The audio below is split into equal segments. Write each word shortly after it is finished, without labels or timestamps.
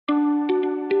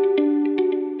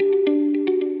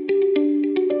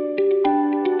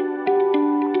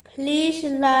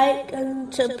like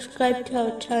and subscribe to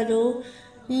our channel.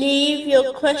 Leave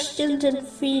your questions and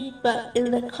feedback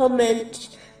in the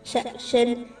comments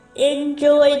section.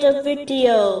 Enjoy the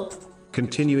video.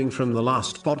 Continuing from the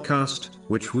last podcast,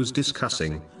 which was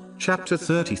discussing chapter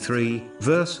 33,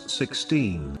 verse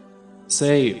 16.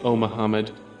 Say, O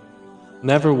Muhammad,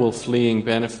 never will fleeing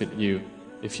benefit you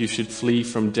if you should flee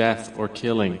from death or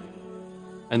killing.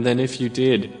 And then if you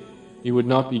did, you would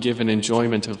not be given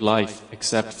enjoyment of life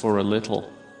except for a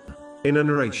little. In a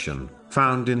narration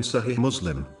found in Sahih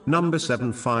Muslim, number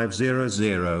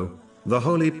 7500, the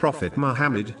Holy Prophet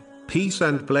Muhammad, peace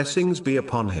and blessings be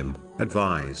upon him,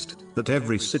 advised that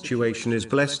every situation is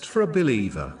blessed for a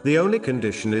believer. The only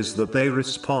condition is that they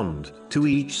respond to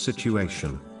each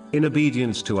situation in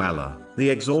obedience to Allah, the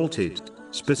Exalted,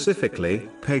 specifically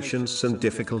patience and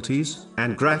difficulties,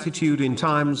 and gratitude in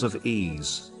times of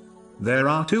ease. There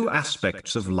are two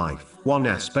aspects of life. One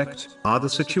aspect are the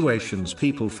situations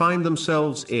people find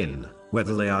themselves in,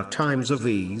 whether they are times of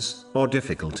ease or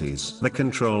difficulties. The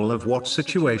control of what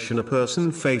situation a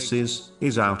person faces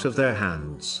is out of their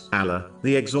hands. Allah,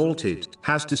 the Exalted,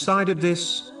 has decided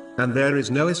this, and there is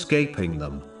no escaping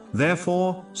them.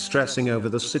 Therefore, stressing over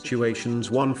the situations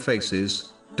one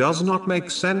faces does not make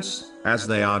sense, as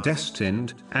they are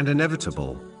destined and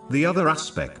inevitable. The other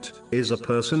aspect is a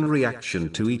person's reaction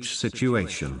to each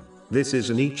situation. This is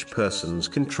in each person's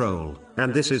control,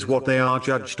 and this is what they are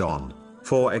judged on.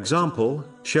 For example,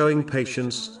 showing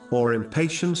patience or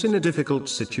impatience in a difficult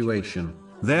situation.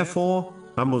 Therefore,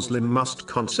 a Muslim must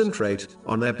concentrate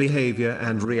on their behavior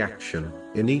and reaction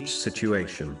in each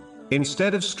situation,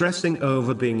 instead of stressing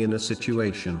over being in a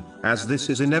situation, as this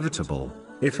is inevitable.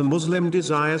 If a Muslim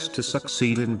desires to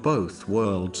succeed in both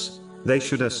worlds, they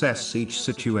should assess each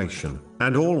situation,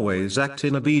 and always act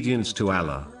in obedience to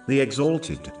Allah, the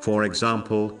Exalted. For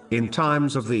example, in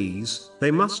times of ease,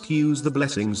 they must use the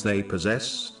blessings they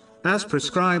possess, as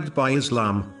prescribed by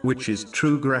Islam, which is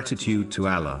true gratitude to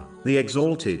Allah, the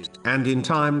Exalted. And in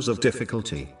times of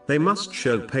difficulty, they must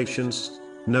show patience,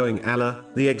 knowing Allah,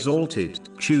 the Exalted,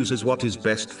 chooses what is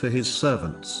best for His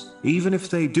servants, even if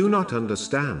they do not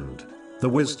understand the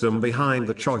wisdom behind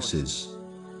the choices.